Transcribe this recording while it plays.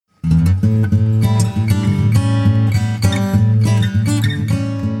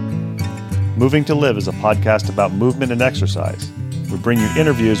Moving to Live is a podcast about movement and exercise. We bring you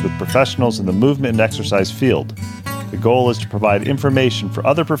interviews with professionals in the movement and exercise field. The goal is to provide information for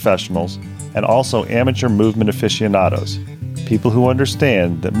other professionals and also amateur movement aficionados, people who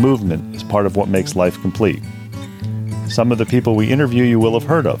understand that movement is part of what makes life complete. Some of the people we interview you will have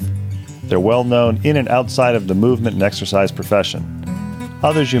heard of. They're well known in and outside of the movement and exercise profession.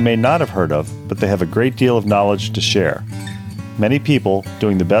 Others you may not have heard of, but they have a great deal of knowledge to share. Many people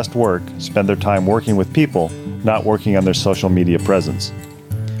doing the best work spend their time working with people, not working on their social media presence.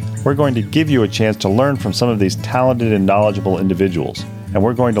 We're going to give you a chance to learn from some of these talented and knowledgeable individuals, and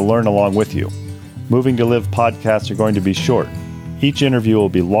we're going to learn along with you. Moving to Live podcasts are going to be short. Each interview will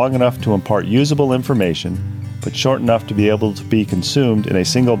be long enough to impart usable information, but short enough to be able to be consumed in a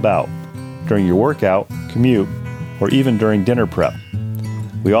single bout, during your workout, commute, or even during dinner prep.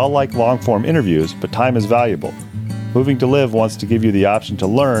 We all like long-form interviews, but time is valuable. Moving to Live wants to give you the option to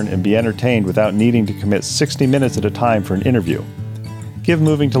learn and be entertained without needing to commit 60 minutes at a time for an interview. Give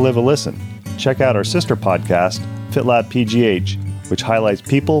Moving to Live a listen. Check out our sister podcast, FitLab PGH, which highlights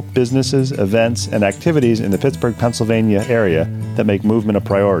people, businesses, events, and activities in the Pittsburgh, Pennsylvania area that make movement a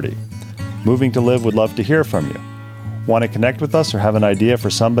priority. Moving to Live would love to hear from you. Want to connect with us or have an idea for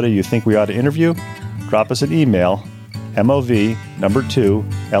somebody you think we ought to interview? Drop us an email,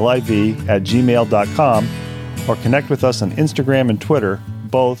 mov2liv@gmail.com, or connect with us on Instagram and Twitter,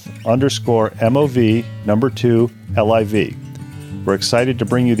 both _mov2liv. We're excited to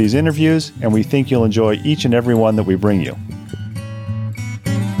bring you these interviews, and we think you'll enjoy each and every one that we bring you.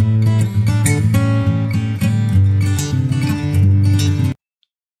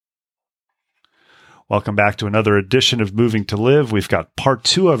 Welcome back to another edition of Moving to Live. We've got part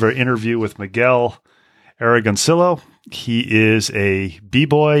 2 of our interview with Miguel Aragoncillo. He is a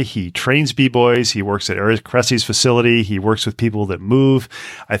B-boy. He trains B-boys. He works at Eric Cressy's facility. He works with people that move.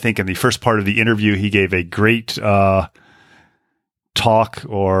 I think in the first part of the interview, he gave a great talk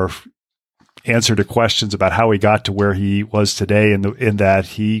or answer to questions about how he got to where he was today, in that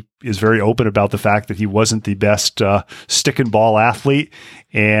he is very open about the fact that he wasn't the best stick and ball athlete,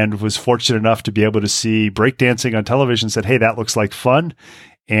 and was fortunate enough to be able to see breakdancing on television and said, hey, that looks like fun,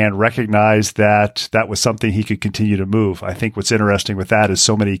 and recognized that that was something he could continue to move. I think what's interesting with that is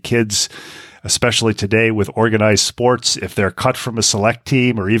so many kids, especially today with organized sports, if they're cut from a select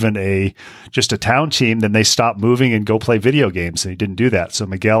team or even just a town team, then they stop moving and go play video games. And he didn't do that. So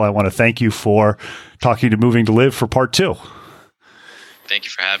Miguel, I want to thank you for talking to Moving to Live for part 2. Thank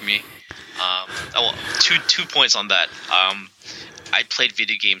you for having me. Two points on that. I played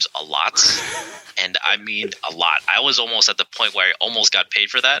video games a lot, and I mean a lot. I was almost at the point where I almost got paid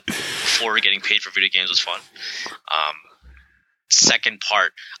for that. Before getting paid for video games was fun. Second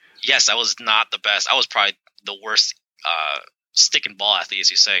part, yes, I was not the best. I was probably the worst stick and ball athlete,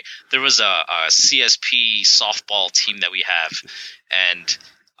 as you say. There was a CSP softball team that we have, and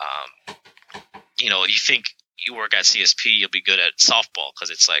you think you work at CSP, you'll be good at softball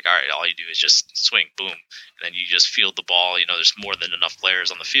because it's like, all right, all you do is just swing, boom, and then you just field the ball. There's more than enough players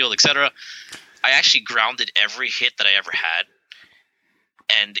on the field, etc. I actually grounded every hit that I ever had,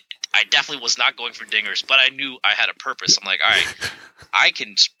 and I definitely was not going for dingers, but I knew I had a purpose. I'm like, all right, I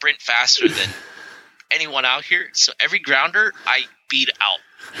can sprint faster than anyone out here, so every grounder I beat out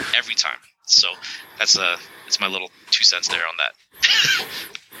every time. So it's my little 2 cents there on that.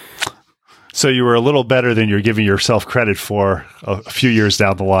 So you were a little better than you're giving yourself credit for a few years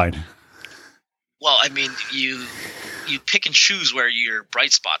down the line. Well, I mean, you pick and choose where your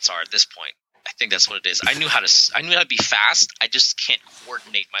bright spots are at this point. I think that's what it is. I knew how to be fast. I just can't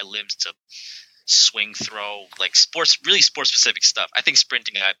coordinate my limbs to swing, throw, like sports specific stuff. I think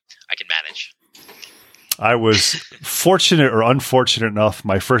sprinting I can manage. I was fortunate or unfortunate enough.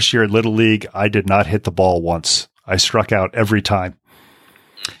 My first year at Little League, I did not hit the ball once. I struck out every time.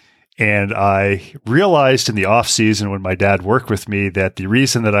 And I realized in the off season when my dad worked with me that the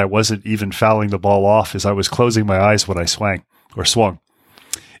reason that I wasn't even fouling the ball off is I was closing my eyes when I swung.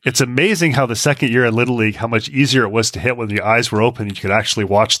 It's amazing how the second year at Little League, how much easier it was to hit when the eyes were open and you could actually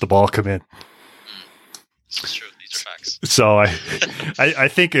watch the ball come in. This is true. These are facts. So I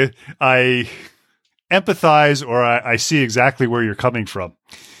think I empathize, or I see exactly where you're coming from.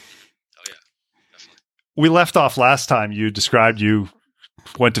 Oh yeah, definitely. We left off last time. You described you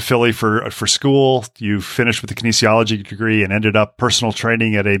went to Philly for school. You finished with a kinesiology degree and ended up personal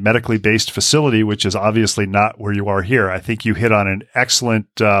training at a medically based facility, which is obviously not where you are here. I think you hit on an excellent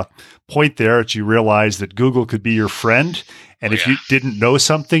point there that you realized that Google could be your friend. And if you didn't know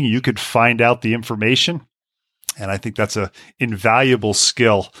something, you could find out the information. And I think that's an invaluable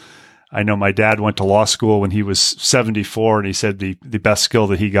skill. I know my dad went to law school when he was 74, and he said the best skill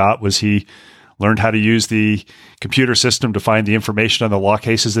that he got was he learned how to use the computer system to find the information on the law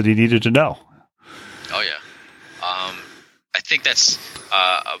cases that he needed to know. Oh yeah. I think that's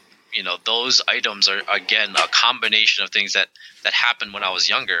those items are, again, a combination of things that happened when I was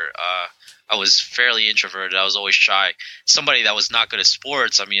younger. I was fairly introverted. I was always shy. Somebody that was not good at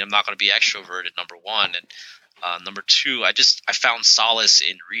sports. I mean, I'm not going to be extroverted, number one. And number two, I found solace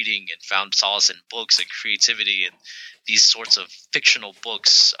in reading and found solace in books and creativity and these sorts of fictional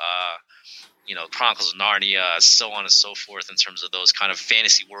books, Chronicles of Narnia, so on and so forth, in terms of those kind of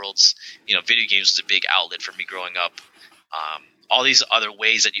fantasy worlds. Video games was a big outlet for me growing up. All these other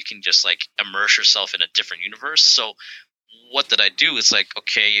ways that you can just like immerse yourself in a different universe. So what did I do? It's like,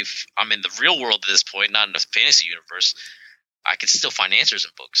 okay, if I'm in the real world at this point, not in a fantasy universe, I can still find answers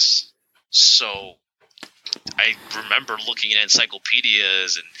in books. So I remember looking at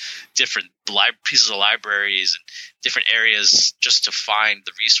encyclopedias and different pieces of libraries and different areas just to find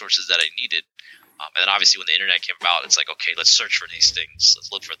the resources that I needed. And then obviously when the internet came about, it's like, okay, let's search for these things. Let's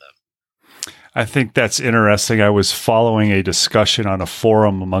look for them. I think that's interesting. I was following a discussion on a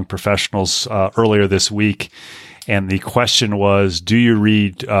forum among professionals earlier this week, and the question was, do you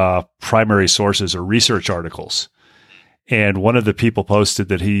read primary sources or research articles? And one of the people posted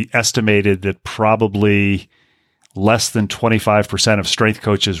that he estimated that probably less than 25% of strength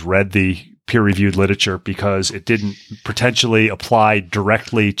coaches read the peer-reviewed literature because it didn't potentially apply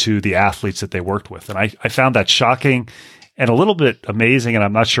directly to the athletes that they worked with. And I found that shocking and a little bit amazing, and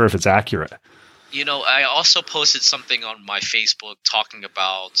I'm not sure if it's accurate. I also posted something on my Facebook talking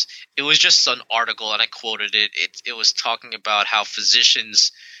about, it was just an article and I quoted it. It was talking about how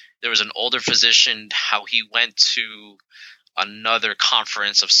physicians, there was an older physician, how he went to another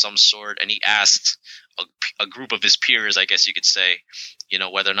conference of some sort and he asked a group of his peers, I guess you could say,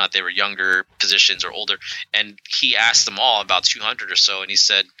 whether or not they were younger physicians or older. And he asked them all, about 200 or so, and he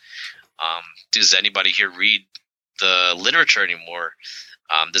said, does anybody here read the literature anymore?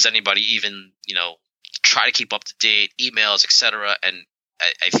 Does anybody even, try to keep up to date, emails, etc.? And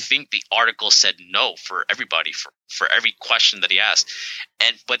I think the article said no for everybody, for every question that he asked.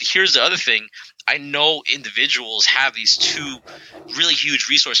 But here's the other thing. I know individuals have these two really huge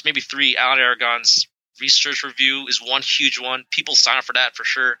resources, maybe three. Alan Aragon's research review is one huge one. People sign up for that for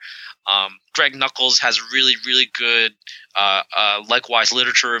sure. Greg Nuckols has really, really good, likewise,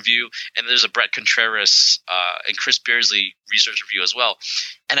 literature review. And there's a Brett Contreras and Chris Beardsley research review as well.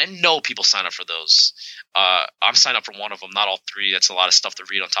 And I know people sign up for those. I'm signed up for one of them, not all three. That's a lot of stuff to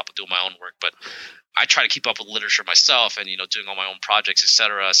read on top of doing my own work. But I try to keep up with literature myself and, doing all my own projects,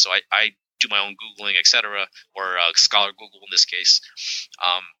 etc. So I do my own Googling, etc., or Scholar Google in this case.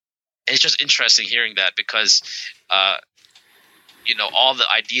 And it's just interesting hearing that because, all the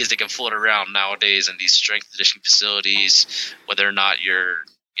ideas that can float around nowadays in these strength conditioning facilities, whether or not you're,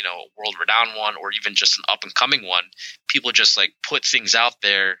 a world-renowned one or even just an up-and-coming one, people just like put things out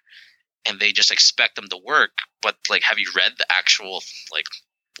there and they just expect them to work. But like, have you read the actual like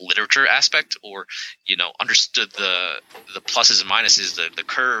literature aspect or, understood the pluses and minuses, the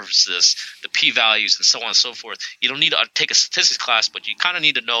curves, the p-values and so on and so forth? You don't need to take a statistics class, but you kind of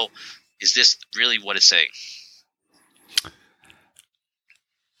need to know, is this really what it's saying?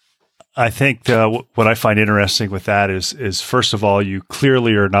 I think what I find interesting with that is first of all, you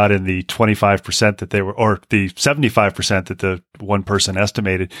clearly are not in the 25% that they were, or the 75% that the one person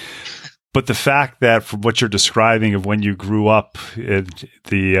estimated. But the fact that from what you're describing of when you grew up,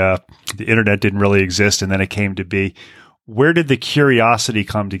 the internet didn't really exist and then it came to be, where did the curiosity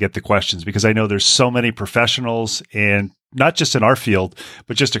come to get the questions? Because I know there's so many professionals, and not just in our field,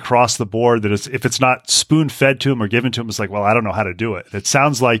 but just across the board, that if it's not spoon-fed to them or given to them, it's like, well, I don't know how to do it. It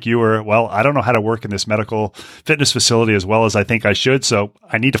sounds like you were, well, I don't know how to work in this medical fitness facility as well as I think I should, so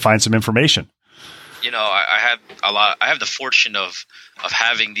I need to find some information. I have the fortune of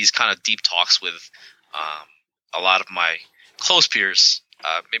having these kind of deep talks with a lot of my close peers.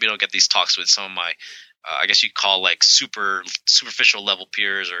 Maybe I don't get these talks with some of my, I guess you'd call like superficial level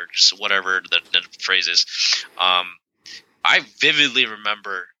peers or just whatever the phrase is. I vividly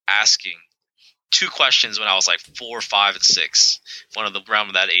remember asking two questions when I was like 4, 5, and 6,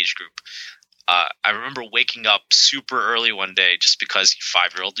 around that age group. I remember waking up super early one day just because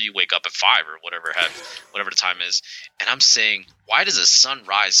 5-year-old, you wake up at 5 or whatever the time is. And I'm saying, why does the sun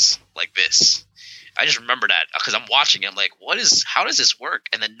rise like this? I just remember that because I'm watching it. I'm like, how does this work?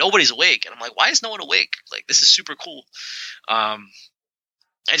 And then nobody's awake. And I'm like, why is no one awake? Like, this is super cool. I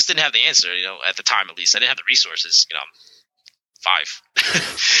just didn't have the answer, at the time, at least. I didn't have the resources, I'm 5.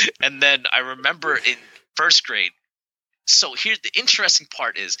 And then I remember in first grade, So here, the interesting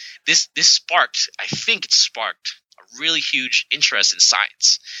part is I think it sparked a really huge interest in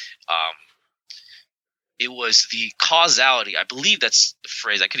science. Um, it was the causality, I believe that's the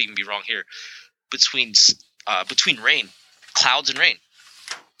phrase, I could even be wrong here, between rain, clouds and rain.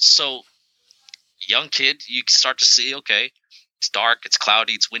 So young kid, you start to see, okay, it's dark, it's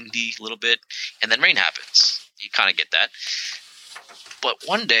cloudy, it's windy a little bit, and then rain happens. You kind of get that. But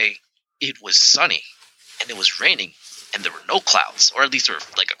one day it was sunny and it was raining and there were no clouds, or at least there were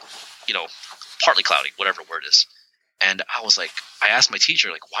like partly cloudy, whatever the word is. And I asked my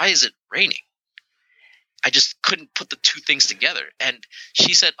teacher, like, why is it raining? I just couldn't put the two things together. And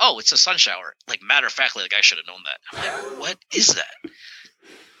she said, oh, it's a sun shower. Like, matter of factly, like, I should have known that. I'm like, what is that?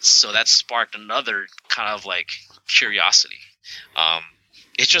 So that sparked another kind of like curiosity.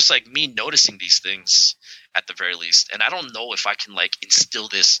 It's just like me noticing these things at the very least. And I don't know if I can like instill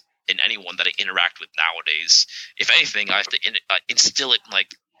this in anyone that I interact with nowadays. If anything, I have to instill it in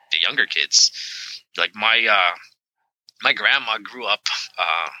like the younger kids. Like my grandma grew up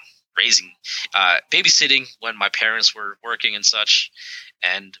babysitting when my parents were working and such,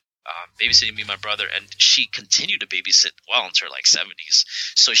 and babysitting me and my brother, and she continued to babysit well into her like 70s.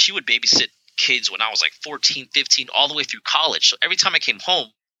 So she would babysit kids when I was like 14, 15, all the way through college. So every time I came home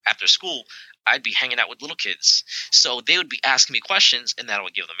after school, I'd be hanging out with little kids. So they would be asking me questions, and then I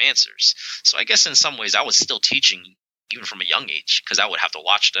would give them answers. So I guess in some ways I was still teaching even from a young age, because I would have to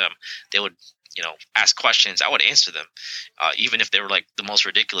watch them. They would ask questions. I would answer them, even if they were like the most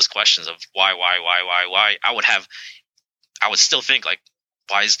ridiculous questions of why. I would still think like,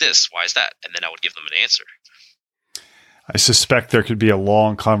 why is this? Why is that? And then I would give them an answer. I suspect there could be a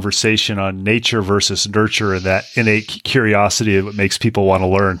long conversation on nature versus nurture and that innate curiosity that makes people want to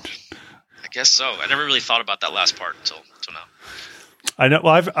learn. I guess so. I never really thought about that last part until now. I know.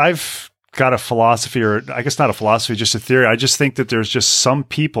 Well, I've got a philosophy, or I guess not a philosophy, just a theory. I just think that there's just some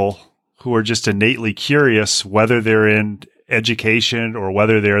people who are just innately curious, whether they're in education or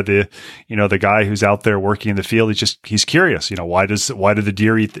whether they're the guy who's out there working in the field. He's curious. Why do the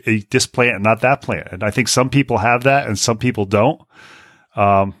deer eat this plant and not that plant? And I think some people have that and some people don't.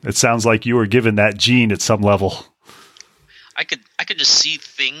 It sounds like you were given that gene at some level. I could just see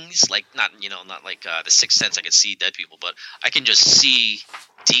things like not like the Sixth Sense. I could see dead people, but I can just see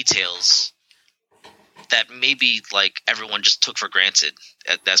details that maybe like everyone just took for granted.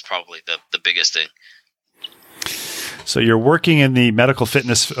 That's probably the biggest thing. So you're working in the medical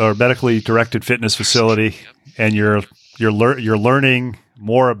fitness or medically directed fitness facility, and you're learning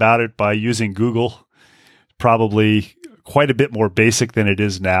more about it by using Google. Probably quite a bit more basic than it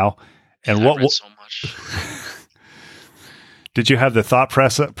is now. And I've read so much. Did you have the thought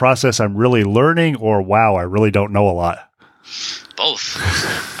process? I'm really learning, or wow, I really don't know a lot. Both.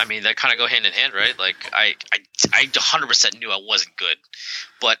 I mean, they kind of go hand in hand, right? Like I 100% knew I wasn't good,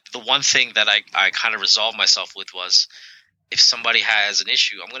 but the one thing that I kind of resolved myself with was, if somebody has an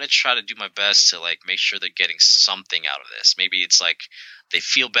issue, I'm going to try to do my best to like make sure they're getting something out of this. Maybe it's like they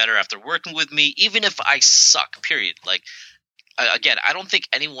feel better after working with me, even if I suck, period. Like, again, I don't think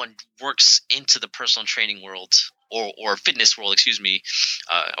anyone works into the personal training world or fitness world,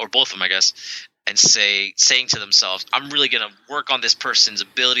 or both of them, I guess, and saying to themselves, I'm really going to work on this person's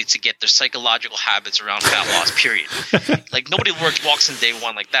ability to get their psychological habits around fat loss, period. Like, nobody walks in day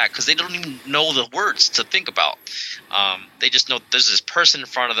one like that, because they don't even know the words to think about. They just know there's this person in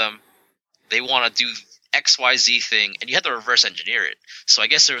front of them. They want to do XYZ thing, and you have to reverse engineer it. So I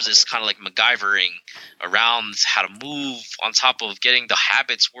guess there was this kind of like MacGyvering around how to move on top of getting the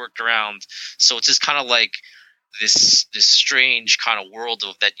habits worked around. So it's just kind of like this strange kind of world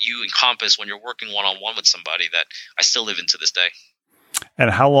that you encompass when you're working one-on-one with somebody that I still live in to this day.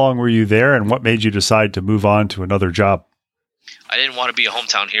 And how long were you there, and what made you decide to move on to another job? I didn't want to be a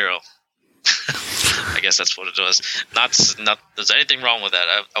hometown hero. I guess that's what it was. Not there's anything wrong with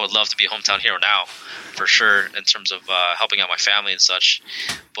that. I would love to be a hometown hero now, for sure, in terms of helping out my family and such.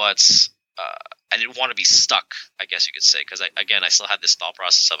 But I didn't want to be stuck, I guess you could say, because I still had this thought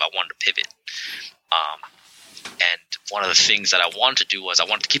process of I wanted to pivot. And one of the things that I wanted to do was I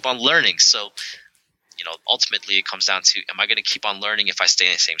wanted to keep on learning. So, ultimately it comes down to, am I going to keep on learning if I stay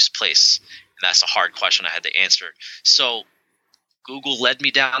in the same place? And that's a hard question I had to answer. So Google led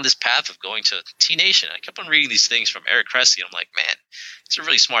me down this path of going to T Nation. I kept on reading these things from Eric Cressey. And I'm like, man, these are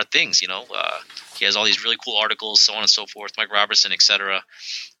really smart things. He has all these really cool articles, so on and so forth, Mike Robertson, etc.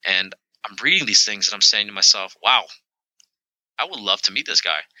 And I'm reading these things and I'm saying to myself, wow, I would love to meet this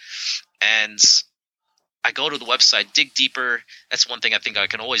guy. And I go to the website, dig deeper. That's one thing I think I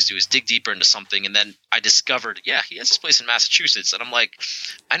can always do, is dig deeper into something. And then I discovered, he has this place in Massachusetts. And I'm like,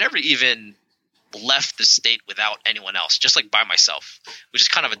 I never even left the state without anyone else, just like by myself, which is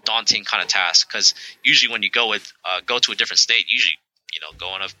kind of a daunting kind of task, because usually when you go to a different state, usually, go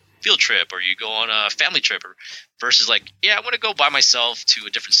on a field trip or you go on a family trip, or versus like, I want to go by myself to a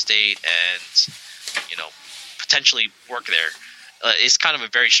different state and, potentially work there. It's kind of a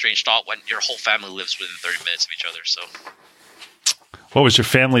very strange thought when your whole family lives within 30 minutes of each other. So what was your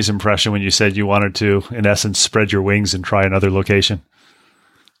family's impression when you said you wanted to, in essence, spread your wings and try another location?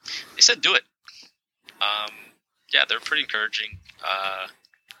 They said, do it. They're pretty encouraging.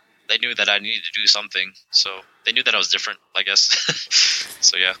 They knew that I needed to do something, so they knew that I was different, I guess.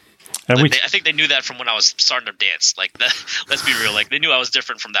 So yeah, and I think they knew that from when I was starting to dance. Like, let's be real, like they knew I was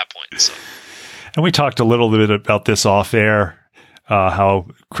different from that point. So, and we talked a little bit about this off air, how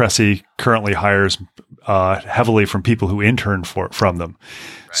Cressy currently hires heavily from people who intern from them.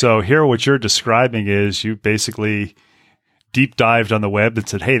 Right. So here, what you're describing is you basically deep dived on the web and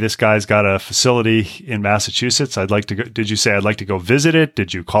said, hey, this guy's got a facility in Massachusetts. I'd like to go. Did you say I'd like to go visit it?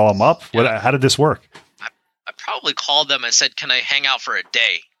 Did you call him up? Yeah. How did this work? I probably called them and said, can I hang out for a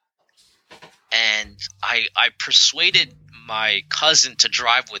day? And I persuaded my cousin to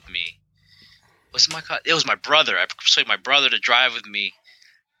drive with me. It was my brother. I persuaded my brother to drive with me.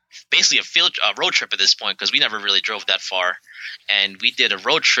 Basically a road trip at this point, because we never really drove that far. And we did a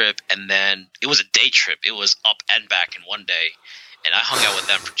road trip, and then it was a day trip. It was up and back in one day. And I hung out with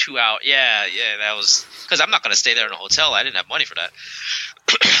them for 2 hours. Yeah, that was – because I'm not going to stay there in a hotel. I didn't have money for that.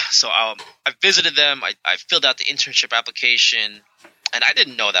 So I visited them. I filled out the internship application, and I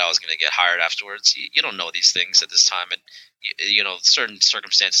didn't know that I was going to get hired afterwards. You don't know these things at this time. And, certain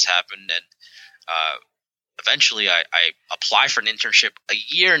circumstances happened, and eventually I apply for an internship a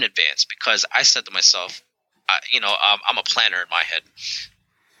year in advance, because I said to myself, I'm a planner in my head.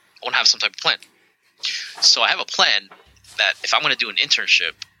 I want to have some type of plan. So I have a plan that if I'm going to do an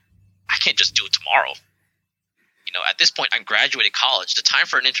internship, I can't just do it tomorrow. At this point, I graduated college. The time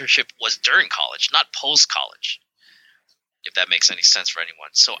for an internship was during college, not post-college, if that makes any sense for anyone.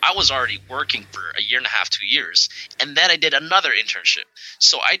 So I was already working for a year and a half, 2 years, and then I did another internship.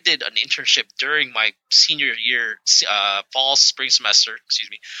 So I did an internship during my senior year, spring semester,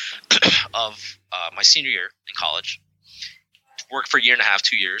 of my senior year in college. Worked for a year and a half,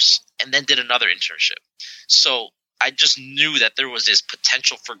 2 years, and then did another internship. So I just knew that there was this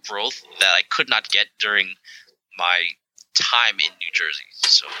potential for growth that I could not get during my time in New Jersey.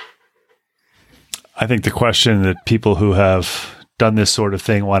 So I think the question that people who have done this sort of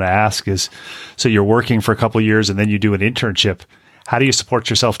thing want to ask is, so you're working for a couple of years and then you do an internship. How do you support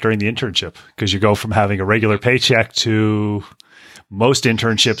yourself during the internship? Because you go from having a regular paycheck to most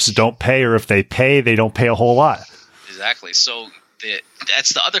internships don't pay, or if they pay, they don't pay a whole lot. Exactly. So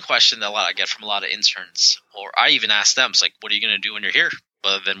that's the other question that I get from a lot of interns, or I even ask them, it's like, what are you going to do when you're here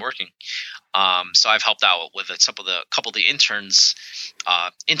other than working? So I've helped out with a couple of the interns,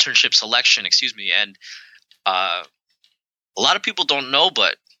 internship selection, and a lot of people don't know,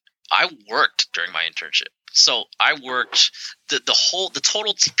 but I worked during my internship. So I worked the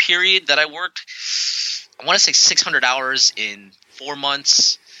total period that I worked, I want to say 600 hours in 4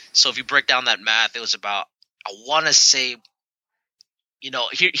 months. So if you break down that math, it was about, I want to say,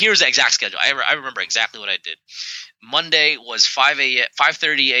 here's the exact schedule. I remember exactly what I did. Monday was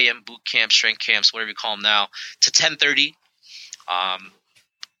 5:30 a.m. boot camp, strength camps, whatever you call them now, to 10:30.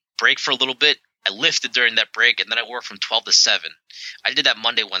 Break for a little bit. I lifted during that break, and then I worked from 12 to 7. I did that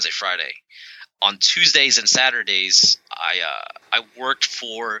Monday, Wednesday, Friday. On Tuesdays and Saturdays, I worked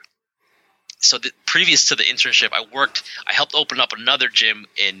for. So previous to the internship, I helped open up another gym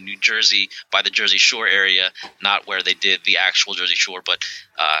in New Jersey by the Jersey Shore area, not where they did the actual Jersey Shore, but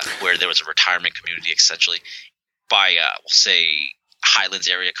where there was a retirement community, essentially, by, we'll say, Highlands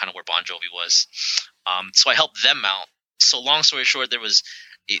area, kind of where Bon Jovi was. So I helped them out. So long story short, there was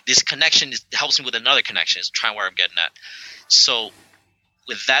this connection helps me with another connection, is trying where I'm getting at. So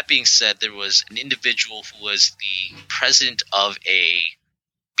with that being said, there was an individual who was the president of a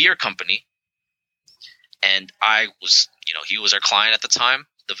beer company, and I was, he was our client at the time,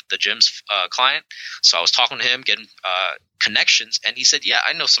 the gym's client. So I was talking to him, getting connections, and he said, yeah,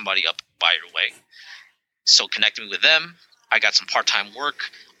 I know somebody up by your way. So connecting me with them, I got some part-time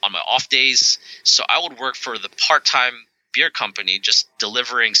work on my off days. So I would work for the part-time beer company, just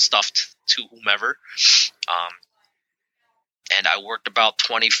delivering stuff to whomever. And I worked about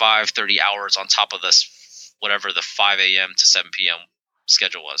 25, 30 hours on top of this, whatever the 5 a.m. to 7 p.m.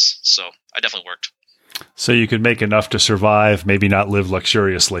 schedule was. So I definitely worked. So you could make enough to survive, maybe not live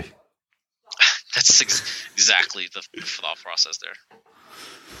luxuriously. That's exactly the thought process there.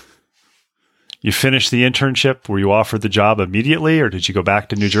 You finished the internship. Were you offered the job immediately, or did you go back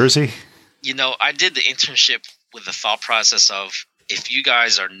to New Jersey? I did the internship with the thought process of, if you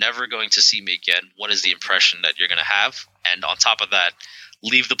guys are never going to see me again, what is the impression that you're going to have? And on top of that,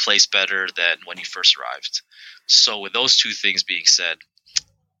 leave the place better than when you first arrived. So with those two things being said,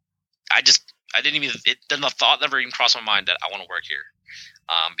 the thought never even crossed my mind that I want to work here.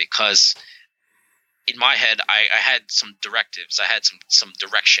 Because in my head, I had some directives. I had some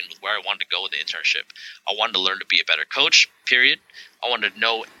direction with where I wanted to go with the internship. I wanted to learn to be a better coach, period. I wanted to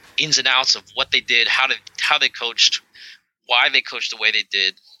know ins and outs of what they did, how they coached, why they coached the way they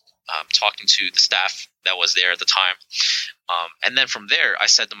did, talking to the staff that was there at the time. And then from there, I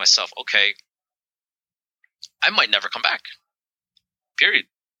said to myself, okay, I might never come back, period.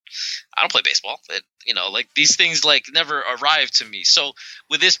 I don't play baseball. These things never arrived to me. So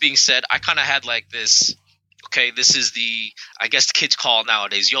with this being said, I kind of had this, okay, this is I guess the kids call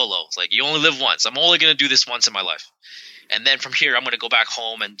nowadays YOLO. It's you only live once. I'm only going to do this once in my life. And then from here, I'm going to go back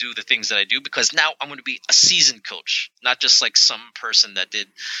home and do the things that I do, because now I'm going to be a seasoned coach, not just some person that did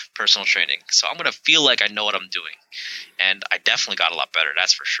personal training. So I'm going to feel like I know what I'm doing. And I definitely got a lot better.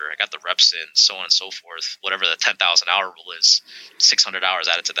 That's for sure. I got the reps in, so on and so forth, whatever the 10,000 hour rule is, 600 hours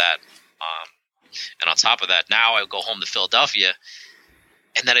added to that. And on top of that, now I go home to Philadelphia,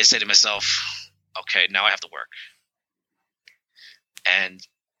 and then I say to myself, okay, now I have to work. And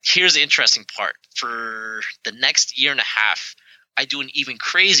here's the interesting part. For the next year and a half, I do an even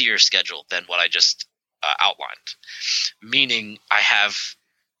crazier schedule than what I just outlined. Meaning I have,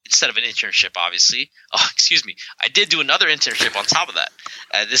 instead of an internship, obviously, I did do another internship on top of that.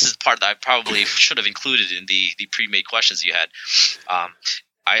 This is the part that I probably should have included in the pre-made questions you had.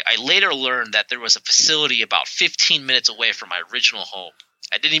 I later learned that there was a facility about 15 minutes away from my original home.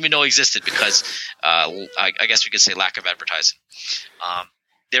 I didn't even know existed because I guess we could say lack of advertising.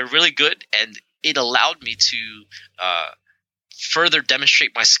 They're really good, and it allowed me to further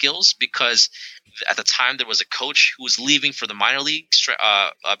demonstrate my skills, because at the time there was a coach who was leaving for the minor league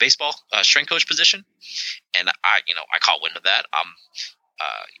baseball strength coach position, and I caught wind of that.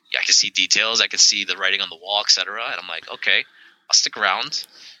 I could see details, I could see the writing on the wall, etc. And I'm like, okay, I'll stick around.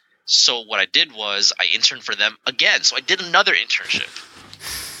 So what I did was I interned for them again. So I did another internship,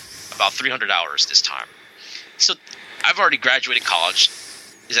 about 300 hours this time. So I've already graduated college.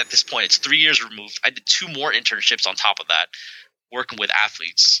 At this point, it's 3 years removed. I did 2 more internships on top of that, working with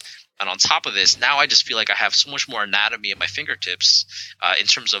athletes. And on top of this, now I just feel like I have so much more anatomy at my fingertips in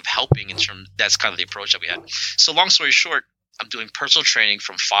terms of helping. That's kind of the approach that we had. So long story short, I'm doing personal training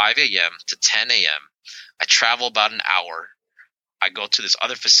from 5 a.m. to 10 a.m. I travel about an hour. I go to this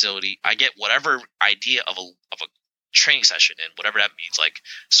other facility. I get whatever idea of a training session in, whatever that means, like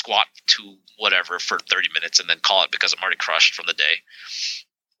squat to whatever for 30 minutes and then call it because I'm already crushed from the day.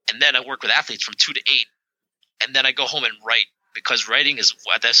 And then I work with athletes from 2 to 8. And then I go home and write, because writing is,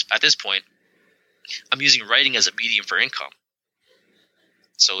 at this point, I'm using writing as a medium for income.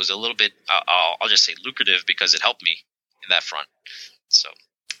 So it was a little bit, I'll just say lucrative, because it helped me in that front. So.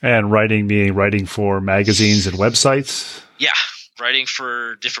 And writing meaning writing for magazines and websites? Yeah, writing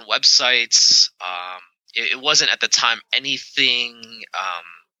for different websites. It wasn't at the time anything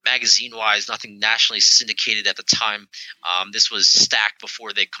magazine-wise, nothing nationally syndicated at the time. This was Stacked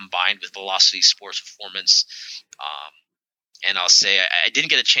before they combined with Velocity Sports Performance. And I'll say I didn't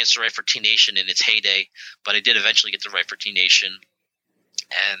get a chance to write for T Nation in its heyday, but I did eventually get to write for T Nation.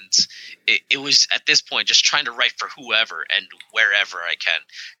 And it was at this point just trying to write for whoever and wherever I can,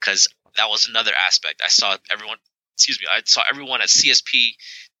 because that was another aspect. I saw everyone at CSP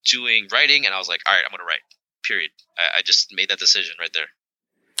doing writing, and I was like, all right, I'm going to write, period. I just made that decision right there.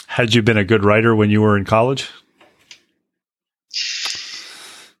 Had you been a good writer when you were in college?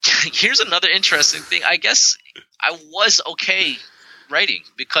 Here's another interesting thing. I guess I was okay writing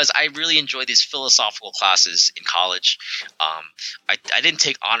because I really enjoyed these philosophical classes in college. I didn't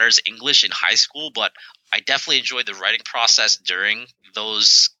take honors English in high school, but I definitely enjoyed the writing process during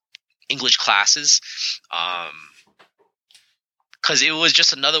those English classes, because it was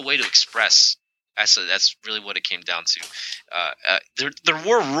just another way to express. That's really what it came down to. There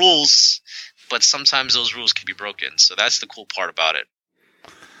were rules, but sometimes those rules can be broken. So that's the cool part about it.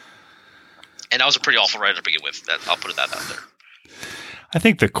 And I was a pretty awful writer to begin with. I'll put that out there. I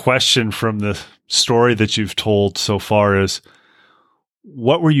think the question from the story that you've told so far is,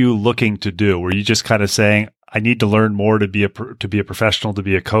 what were you looking to do? Were you just kind of saying, I need to learn more to be a professional, to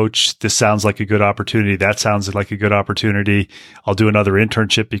be a coach? This sounds like a good opportunity. That sounds like a good opportunity. I'll do another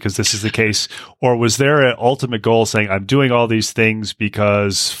internship because this is the case. Or was there an ultimate goal saying, I'm doing all these things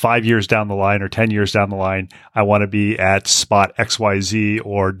because 5 years down the line or 10 years down the line, I want to be at spot XYZ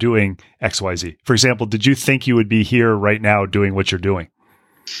or doing XYZ? For example, did you think you would be here right now doing what you're doing?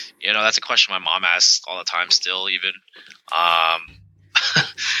 That's a question my mom asks all the time still, even. Um,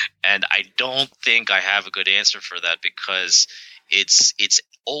 and I don't think I have a good answer for that because it's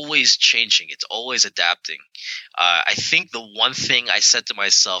always changing. It's always adapting. I think the one thing I said to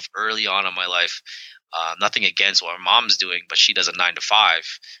myself early on in my life, nothing against what my mom's doing, but she does a 9 to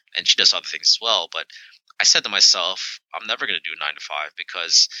 5, and she does other things as well. But I said to myself, I'm never going to do a 9 to 5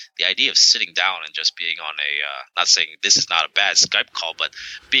 because the idea of sitting down and just being on not saying this is not a bad Skype call, but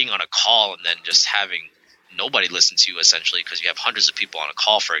being on a call and then just having nobody listen to you essentially because you have hundreds of people on a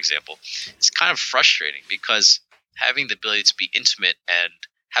call, for example, it's kind of frustrating because having the ability to be intimate and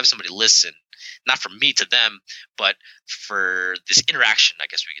have somebody listen, not from me to them, but for this interaction, I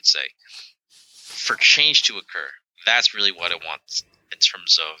guess we could say, for change to occur. That's really what I want in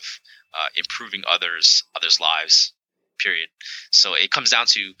terms of improving others' lives, period. So it comes down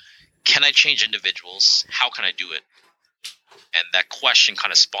to, can I change individuals? How can I do it? And that question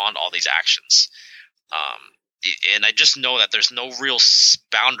kind of spawned all these actions. And I just know that there's no real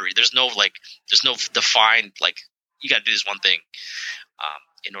boundary. There's no defined, like, you got to do this one thing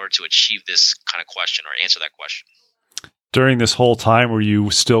in order to achieve this kind of question or answer that question. During this whole time, were you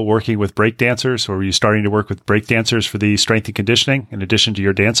still working with breakdancers, or were you starting to work with breakdancers for the strength and conditioning in addition to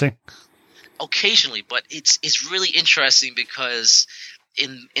your dancing? Occasionally, but it's really interesting because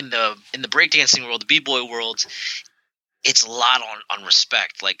in the breakdancing world, the b-boy world, it's a lot on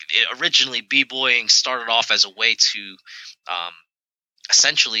respect. Like, originally, b-boying started off as a way to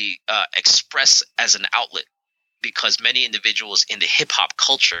essentially express as an outlet. Because many individuals in the hip-hop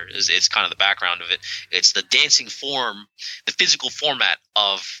culture is kind of the background of it. It's the dancing form, the physical format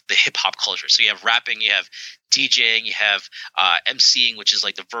of the hip-hop culture. So you have rapping, you have DJing, you have MCing, which is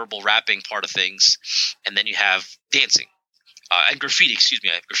like the verbal rapping part of things. And then you have dancing. And graffiti, excuse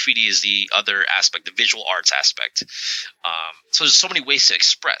me. Graffiti is the other aspect, the visual arts aspect. So there's so many ways to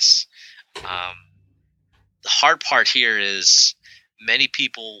express. The hard part here is many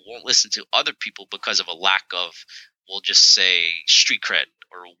people won't listen to other people because of a lack of, we'll just say, street cred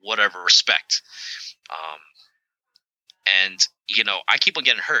or whatever, respect. And, I keep on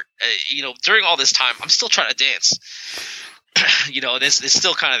getting hurt. During all this time, I'm still trying to dance. This is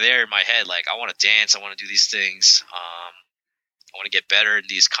still kind of there in my head. Like, I want to dance. I want to do these things. I want to get better in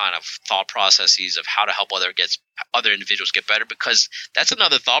these kind of thought processes of how to help other individuals get better, because that's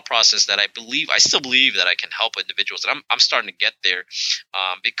another thought process that I still believe that I can help individuals. And I'm starting to get there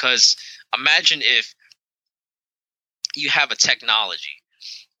because imagine if you have a technology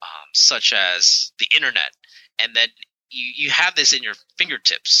such as the internet, and then you have this in your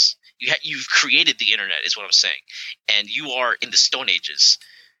fingertips. You've created the internet is what I'm saying. And you are in the Stone Ages.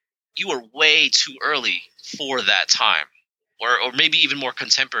 You are way too early for that time. Or maybe even more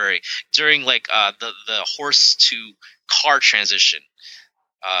contemporary, during like the horse to car transition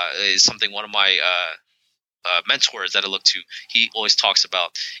is something one of my mentors that I look to, he always talks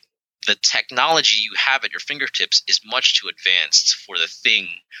about. The technology you have at your fingertips is much too advanced for the thing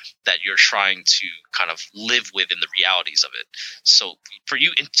that you're trying to kind of live with in the realities of it. So for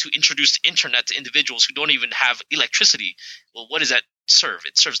you to introduce the internet to individuals who don't even have electricity, well, what does that serve?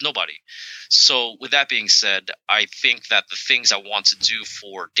 It serves nobody. So with that being said, I think that the things I want to do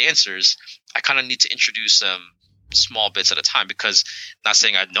for dancers, I kind of need to introduce them small bits at a time, because not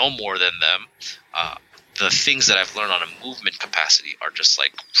saying I know more than them, the things that I've learned on a movement capacity are just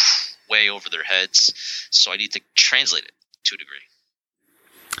like way over their heads. So I need to translate it to a degree.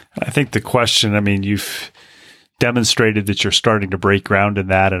 I think the question, you've demonstrated that you're starting to break ground in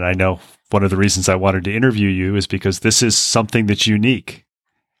that. And I know one of the reasons I wanted to interview you is because this is something that's unique.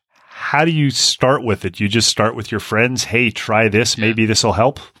 How do you start with it? You just start with your friends. Hey, try this. Yeah. Maybe this will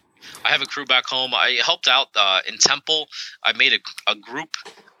help. I have a crew back home. I helped out in Temple. I made a group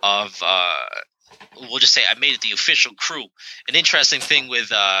of we'll just say I made it the official crew. An interesting thing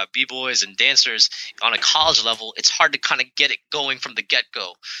with b-boys and dancers on a college level, it's hard to kind of get it going from the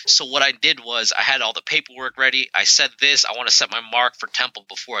get-go. So what I did was I had all the paperwork ready. I said this, I want to set my mark for Temple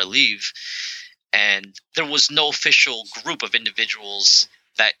before I leave. And there was no official group of individuals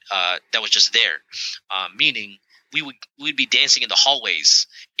that was just there, meaning we'd be dancing in the hallways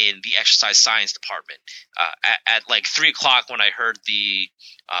in the exercise science department at like 3:00 when I heard the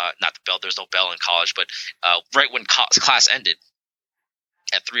not the bell. There's no bell in college, but right when class ended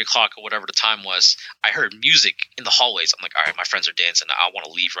at 3:00 or whatever the time was, I heard music in the hallways. I'm like, all right, my friends are dancing. I want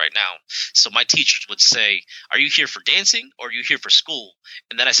to leave right now. So my teachers would say, "Are you here for dancing or are you here for school?"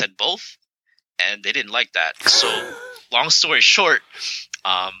 And then I said both, and they didn't like that. So long story short,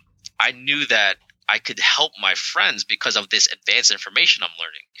 I knew that I could help my friends because of this advanced information I'm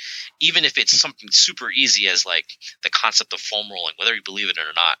learning. Even if it's something super easy as like the concept of foam rolling, whether you believe it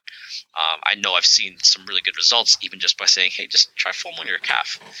or not. I know I've seen some really good results even just by saying, hey, just try foam rolling your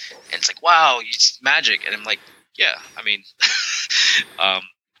calf. And it's like, wow, it's magic. And I'm like, yeah, I mean, I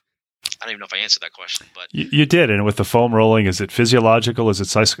don't even know if I answered that question, but you did. And with the foam rolling, is it physiological? Is it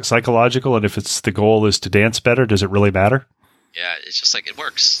psychological? And if it's the goal is to dance better, does it really matter? Yeah, it's just like it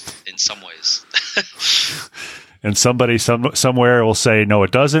works in some ways. And somebody somewhere will say, no,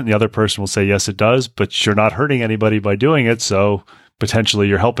 it doesn't. And the other person will say, yes, it does. But you're not hurting anybody by doing it. So potentially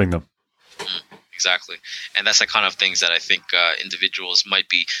you're helping them. Exactly. And that's the kind of things that I think individuals might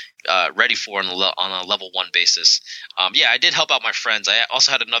be ready for on a level 1 basis. Yeah, I did help out my friends. I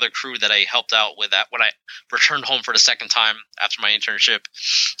also had another crew that I helped out with that when I returned home for the second time after my internship.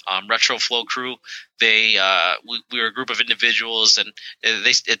 Retro Flow crew. We were a group of individuals, and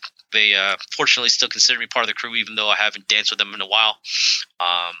they fortunately still consider me part of the crew, even though I haven't danced with them in a while.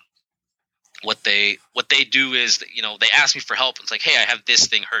 What they do is, they ask me for help. It's like, hey, I have this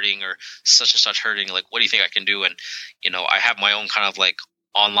thing hurting or such and such hurting. Like, what do you think I can do? And, I have my own kind of like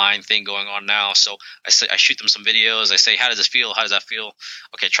online thing going on now. So I shoot them some videos. I say, how does this feel? How does that feel?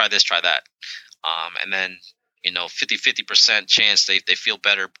 Okay, try this, try that. And then, 50% chance they feel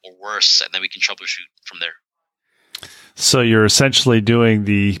better or worse. And then we can troubleshoot from there. So you're essentially doing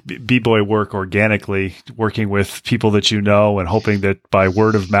the B-Boy work organically, working with people that you know and hoping that by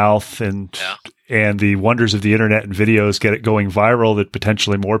word of mouth and the wonders of the internet and videos get it going viral, that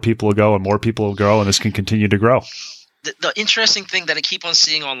potentially more people will go and more people will grow, and this can continue to grow. The interesting thing that I keep on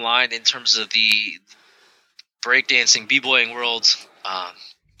seeing online in terms of the breakdancing, B-Boying world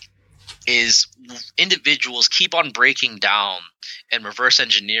is individuals keep on breaking down and reverse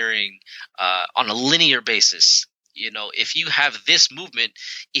engineering on a linear basis. If you have this movement,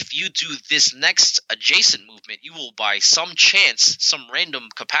 if you do this next adjacent movement, you will by some chance, some random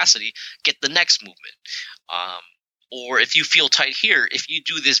capacity, get the next movement. Or if you feel tight here, if you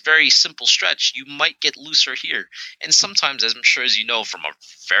do this very simple stretch, you might get looser here. And sometimes, as I'm sure as you know from a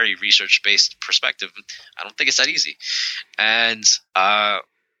very research-based perspective, I don't think it's that easy. And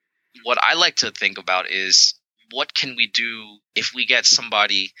what I like to think about is, what can we do if we get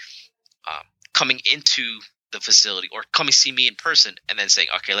somebody coming into the facility or coming see me in person and then saying,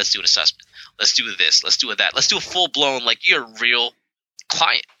 okay, let's do an assessment. Let's do this. Let's do that. Let's do a full blown, like you're a real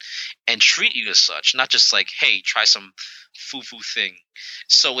client, and treat you as such, not just like, hey, try some foo-foo thing.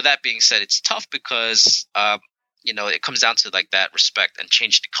 So with that being said, it's tough because, it comes down to like that respect and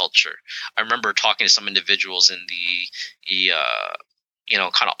change the culture. I remember talking to some individuals in the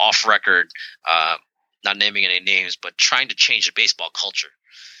kind of off record, not naming any names, but trying to change the baseball culture.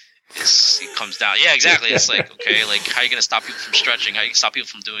 It comes down. Yeah, exactly. It's like, okay, like how are you going to stop people from stretching? How are you going to stop people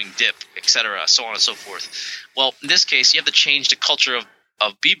from doing dip, etc., so on and so forth. Well, in this case, you have to change the culture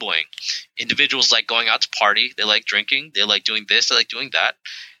of b-boying. Individuals like going out to party. They like drinking. They like doing this. They like doing that.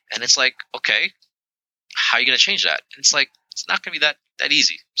 And it's like, okay, how are you going to change that? And it's like, it's not going to be that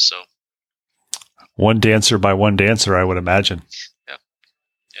easy. So one dancer by one dancer, I would imagine. Yeah.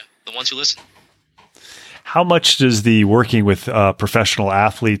 The ones who listen. How much does the working with professional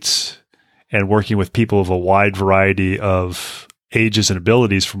athletes and working with people of a wide variety of ages and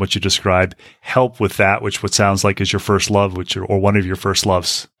abilities, from what you described, help with that, which what sounds like is your first love, or one of your first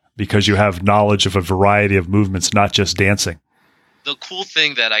loves, because you have knowledge of a variety of movements, not just dancing? The cool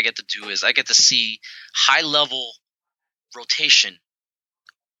thing that I get to do is I get to see high-level rotation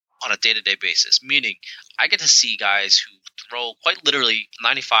on a day-to-day basis, meaning I get to see guys who throw quite literally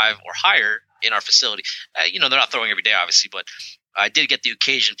 95 or higher in our facility. They're not throwing every day, obviously, but I did get the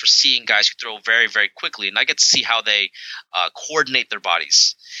occasion for seeing guys who throw very, very quickly, and I get to see how they coordinate their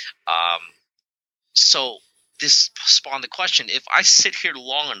bodies. So this spawned the question: if I sit here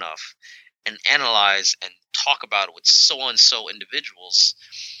long enough and analyze and talk about it with so-and-so individuals,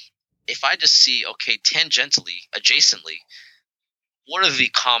 if I just see, okay, tangentially, adjacently, what are the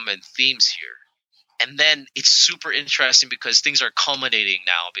common themes here? And then it's super interesting because things are culminating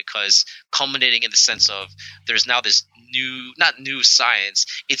now, culminating in the sense of there's now this not new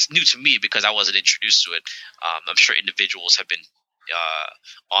science. It's new to me because I wasn't introduced to it. I'm sure individuals have been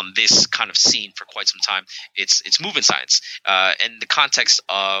on this kind of scene for quite some time. It's movement science in the context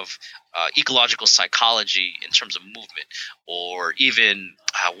of ecological psychology in terms of movement, or even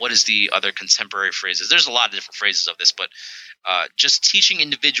what is the other contemporary phrases? There's a lot of different phrases of this, but just teaching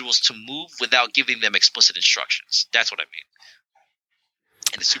individuals to move without giving them explicit instructions. That's what I mean.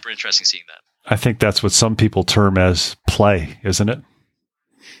 And it's super interesting seeing that. I think that's what some people term as play, isn't it?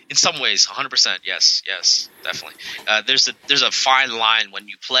 In some ways, 100%. Yes, definitely. There's a fine line when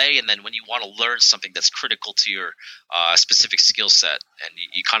you play, and then when you want to learn something that's critical to your specific skill set, and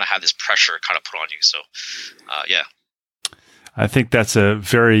you kind of have this pressure kind of put on you. So, yeah. I think that's a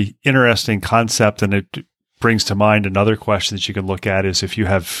very interesting concept, and it brings to mind another question that you can look at is if you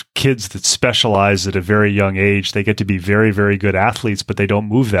have kids that specialize at a very young age, they get to be very, very good athletes, but they don't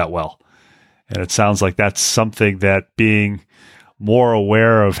move that well. And it sounds like that's something that being more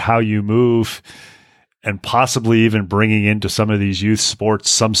aware of how you move and possibly even bringing into some of these youth sports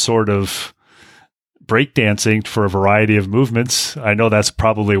some sort of breakdancing for a variety of movements. I know that's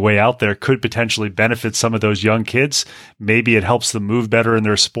probably way out there, could potentially benefit some of those young kids. Maybe it helps them move better in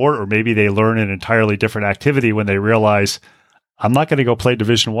their sport, or maybe they learn an entirely different activity when they realize, I'm not going to go play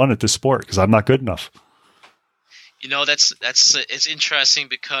Division I at this sport because I'm not good enough. That's it's interesting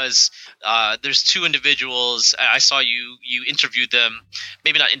because there's two individuals. I saw you interviewed them,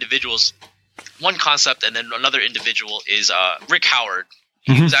 maybe not individuals, one concept, and then another individual is Rick Howard.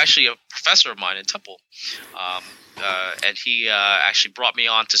 He was actually a professor of mine in Temple, and he actually brought me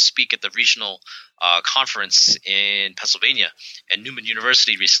on to speak at the regional conference in Pennsylvania at Newman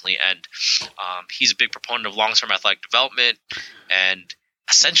University recently. And he's a big proponent of long-term athletic development, and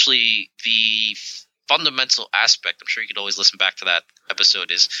essentially the fundamental aspect, I'm sure you could always listen back to that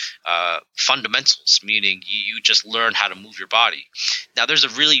episode, is fundamentals, meaning you just learn how to move your body. Now, there's a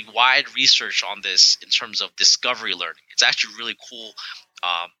really wide research on this in terms of discovery learning. It's actually really cool.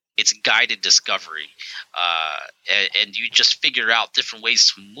 It's guided discovery, and you just figure out different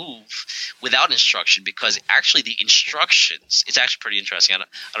ways to move without instruction, because actually the instructions, it's actually pretty interesting. I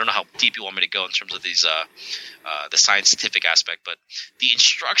don't know how deep you want me to go in terms of these the scientific aspect, but the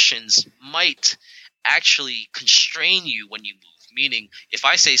instructions might actually constrain you when you move. Meaning, if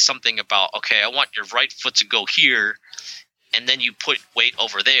I say something about, okay, I want your right foot to go here, and then you put weight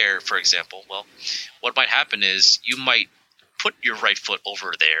over there, for example, well, what might happen is you might put your right foot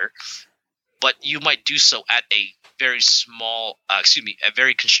over there, but you might do so at a very small, a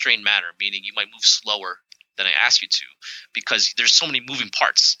very constrained manner, meaning you might move slower than I ask you to, because there's so many moving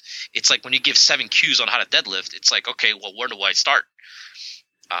parts. It's like when you give 7 cues on how to deadlift, it's like, okay, well, where do I start?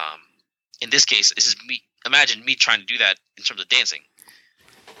 In this case, this is me. Imagine me trying to do that in terms of dancing.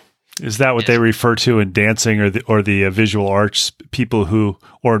 Is that what they refer to in dancing or the visual arts people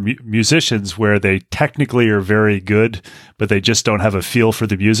or musicians, where they technically are very good, but they just don't have a feel for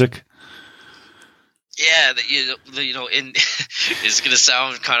the music? Yeah, it's going to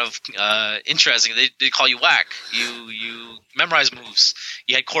sound kind of interesting. They call you whack. You memorize moves.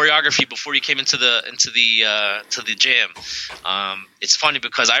 You had choreography before you came into the jam. It's funny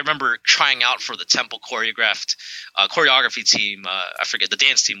because I remember trying out for the Temple choreography team. I forget, the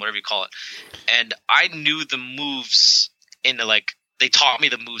dance team, whatever you call it. And I knew the moves they taught me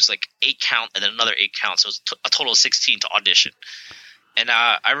the moves like 8 count and then another 8 count. So it was a total of 16 to audition. And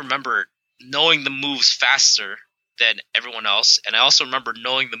I remember knowing the moves faster than everyone else, and I also remember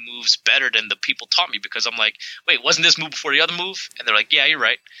knowing the moves better than the people taught me, because I'm like, wait, wasn't this move before the other move? And they're like, yeah, you're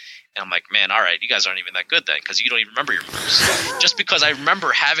right. And I'm like, man, all right, you guys aren't even that good then, because you don't even remember your moves. Just because I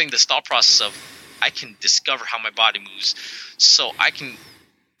remember having this thought process of I can discover how my body moves, so I can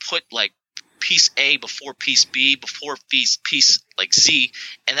put like piece A before piece B before piece like Z,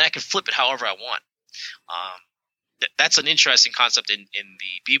 and then I can flip it however I want. That's an interesting concept in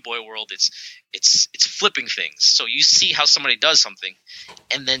the b-boy world. It's flipping things. So you see how somebody does something,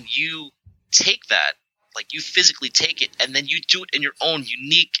 and then you take that, like you physically take it, and then you do it in your own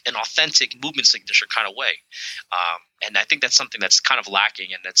unique and authentic movement signature kind of way. And I think that's something that's kind of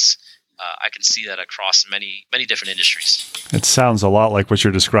lacking, and that's I can see that across many different industries. It sounds a lot like what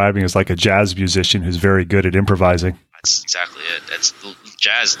you're describing as like a jazz musician who's very good at improvising. That's exactly it.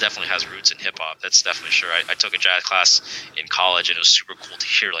 Jazz definitely has roots in hip hop. That's definitely sure. I took a jazz class in college, and it was super cool to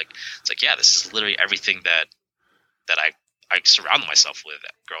hear. Like, it's like, yeah, this is literally everything that I surrounded myself with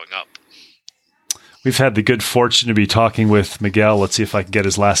growing up. We've had the good fortune to be talking with Miguel. Let's see if I can get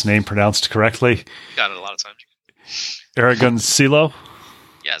his last name pronounced correctly. Got it a lot of times. Aragoncillo?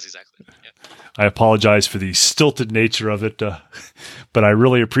 Yes, exactly. Yeah. I apologize for the stilted nature of it, but I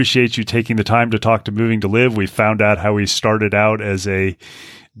really appreciate you taking the time to talk to Moving to Live. We found out how he started out as a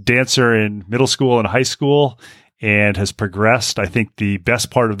dancer in middle school and high school and has progressed. I think the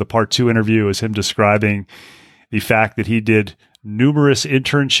best part of the part 2 interview is him describing the fact that he did numerous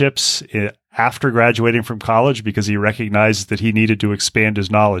internships after graduating from college because he recognized that he needed to expand his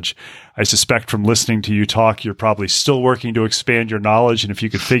knowledge. I suspect from listening to you talk, you're probably still working to expand your knowledge. And if you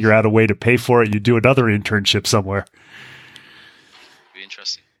could figure out a way to pay for it, you'd do another internship somewhere. Be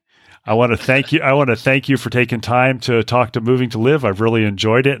interesting. I want to thank you. I want to thank you for taking time to talk to Moving to Live. I've really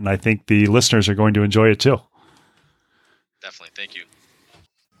enjoyed it, and I think the listeners are going to enjoy it too. Definitely. Thank you.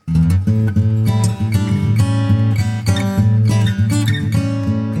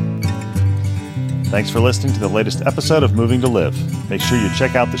 Thanks for listening to the latest episode of Moving to Live. Make sure you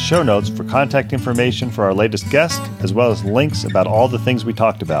check out the show notes for contact information for our latest guest, as well as links about all the things we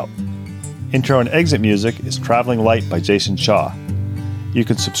talked about. Intro and exit music is Traveling Light by Jason Shaw. You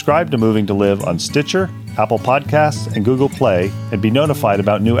can subscribe to Moving to Live on Stitcher, Apple Podcasts, and Google Play, and be notified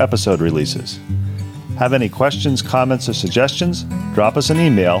about new episode releases. Have any questions, comments, or suggestions? Drop us an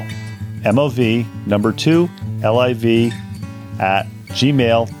email,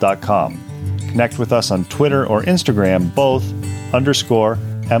 mov2liv@gmail.com. Connect with us on Twitter or Instagram, both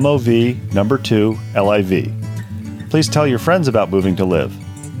 _MOV2LIV. Please tell your friends about Moving to Live.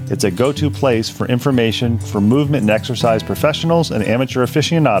 It's a go-to place for information for movement and exercise professionals and amateur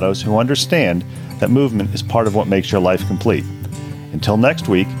aficionados who understand that movement is part of what makes your life complete. Until next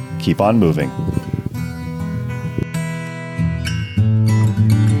week, keep on moving.